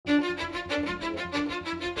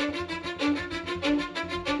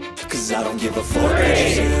'cause I don't give a fuck what you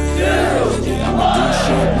say. Yeah, I'ma do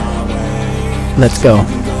shit my way. Let's go. You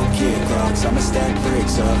can go kick rocks, I'ma stack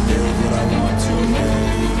bricks up, build what I want to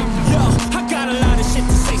make. Yo, I got a lot of shit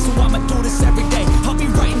to say, so I'ma do this every day. I'll be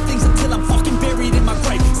writing things until I'm fucking buried in my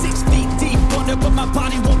grave. 6 feet deep under, but my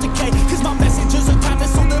body won't decay, 'cause my messages are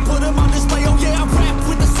timeless, so they'll put them on display. Oh yeah, I rap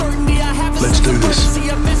with the certainty I have. Let's do this. See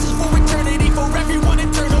a message for eternity, for everyone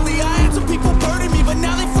internally. I had some people burning me, but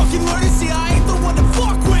now they fucking learn to see I ain't the one to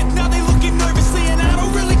fuck with. Now they looking nervously, and I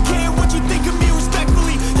don't really care what you think of me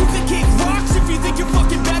respectfully. You can kick rocks if you think you're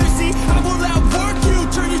fucking better. See, I will outwork you,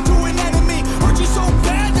 turn you to an enemy. Hurt you so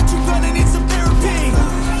bad that you're gonna need some therapy.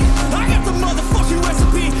 I got the motherfucking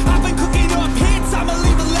recipe. I've been cooking up hits, I'ma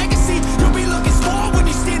leave a legacy. You'll be looking small when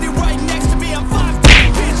you're standing right next to me. I'm 5'10",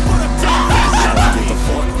 bitch, but I'm down. I don't give a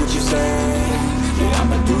fuck what you say. Yeah,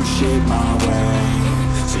 I'ma do shit my way.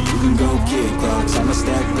 So you can go kick rocks, I'ma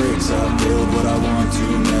stack bricks up, build what I want to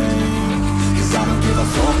make. 'Cause I don't give a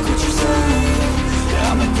fuck what you say.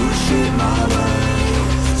 Yeah, I'ma do shit my way.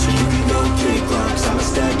 So you can go kick rocks, I'ma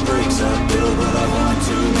stack bricks up, build what I want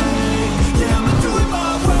to make. Yeah, I'ma do it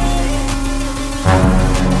my way.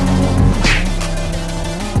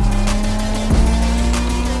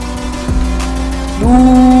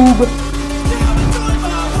 Noob. Yeah, I'ma do it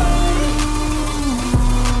my way.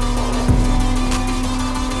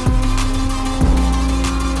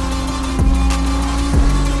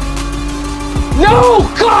 No!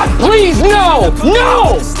 God, please, no!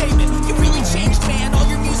 No! Statement. You really changed, man. All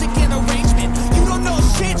your music and arrangement. You don't know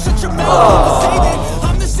shit. Shut your mouth. Save it.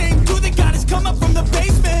 I'm the same dude that got his come up from the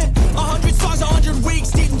basement. 100 songs, 100 weeks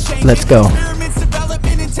didn't change. Let's go. Experiments,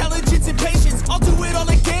 development, intelligence, and patience. I'll do it all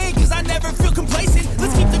again, 'cause I never feel complacent.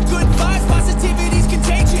 Let's keep the good vibes. Positivity's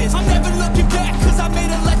contagious. I'm never looking back, 'cause I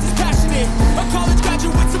made a life that's passionate. A college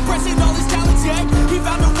graduate suppressing all his talents, yeah. He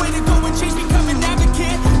found a way to go and change, become an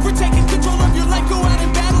advocate. For taking control of your life, go out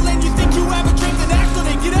and battle. And you think you have a dream, then act on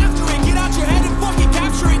it. Get after it, get out your head and fucking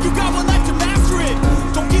capture it. You got one life to master it.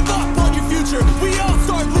 Don't give up on your future. We all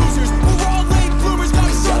start losers. We're all late bloomers, gotta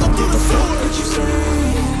I sell them don't through give the a fuck sewer. what you say.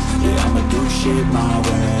 Yeah, I'ma do shit my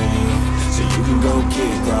way. So you can go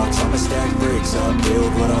kick rocks, I'ma stack bricks up,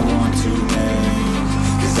 build what I want to make.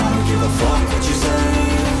 'Cause I don't give a fuck what you say.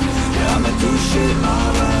 Yeah, I'ma do shit my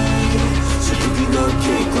way. So you can go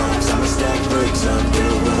kick rocks, I'ma stack bricks up,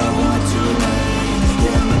 build what I want to make.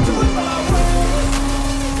 Yeah, I'ma do it my way.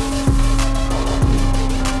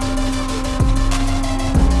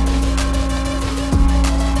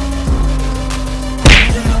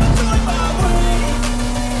 Yeah, I'ma do it my way.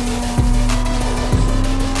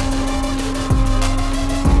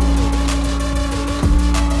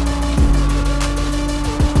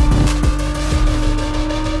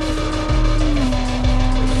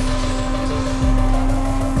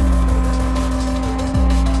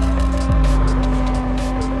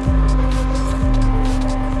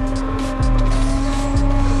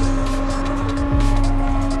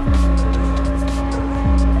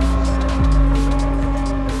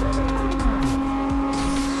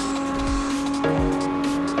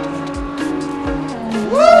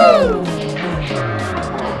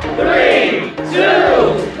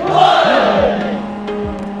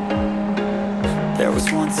 There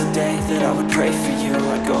was once a day that I would pray for you.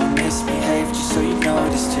 I'd go and misbehave just so you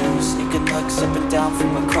noticed too. Sneaking looks up and down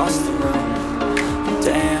from across the room.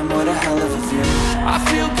 Damn, what a hell of a view. I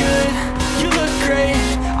feel good, you look great.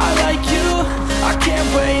 I like you, I can't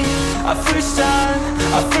wait. A first time,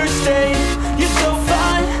 a first date. You're so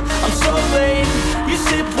fine, I'm so late. You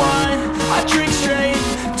sip wine, I drink straight.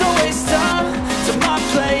 Don't waste time to my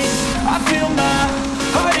place. I feel my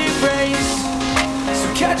heart erase. So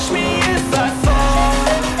catch me if I fall.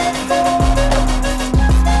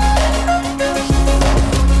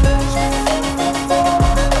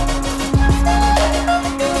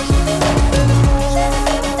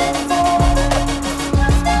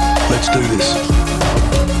 Let's do this.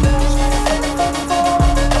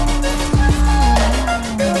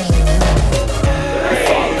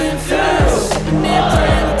 Falling fast, sitting there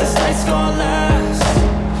praying that this night's gonna last.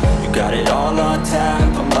 You got it all on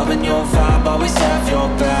tap, I'm loving your vibe, always have your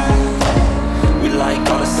back. We like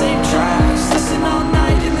all the same tracks, listen all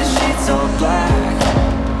night in the sheets all black.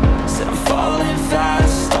 Said I'm falling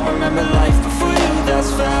fast, don't remember life before you,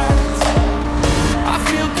 that's fact. I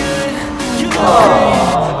feel good, you look great,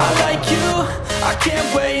 I like you, I can't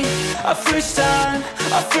wait. A first time,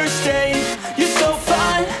 a first date. You're so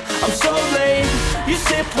fine, I'm so late. You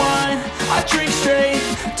sip wine, I drink straight.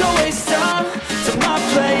 Don't waste time to my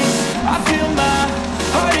place. I feel my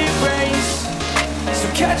heart erase. So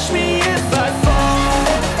catch me if I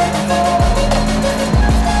fall.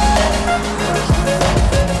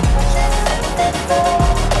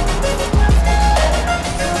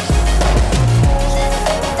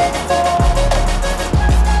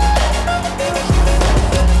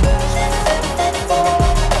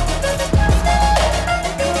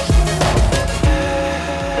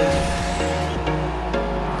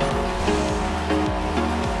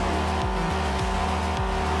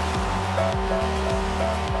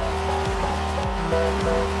 They tell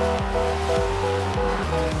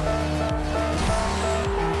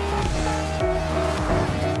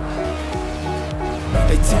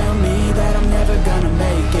me that I'm never gonna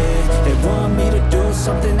make it. They want me to do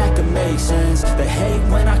something that could make sense. They hate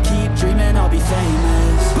when I keep dreaming I'll be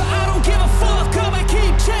famous, but I don't give a fuck, I'ma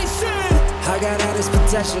keep chasing. I got all this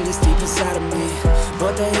potential that's deep inside of me,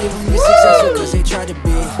 but they hate when you're successful cause they try to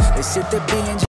be. They sit there being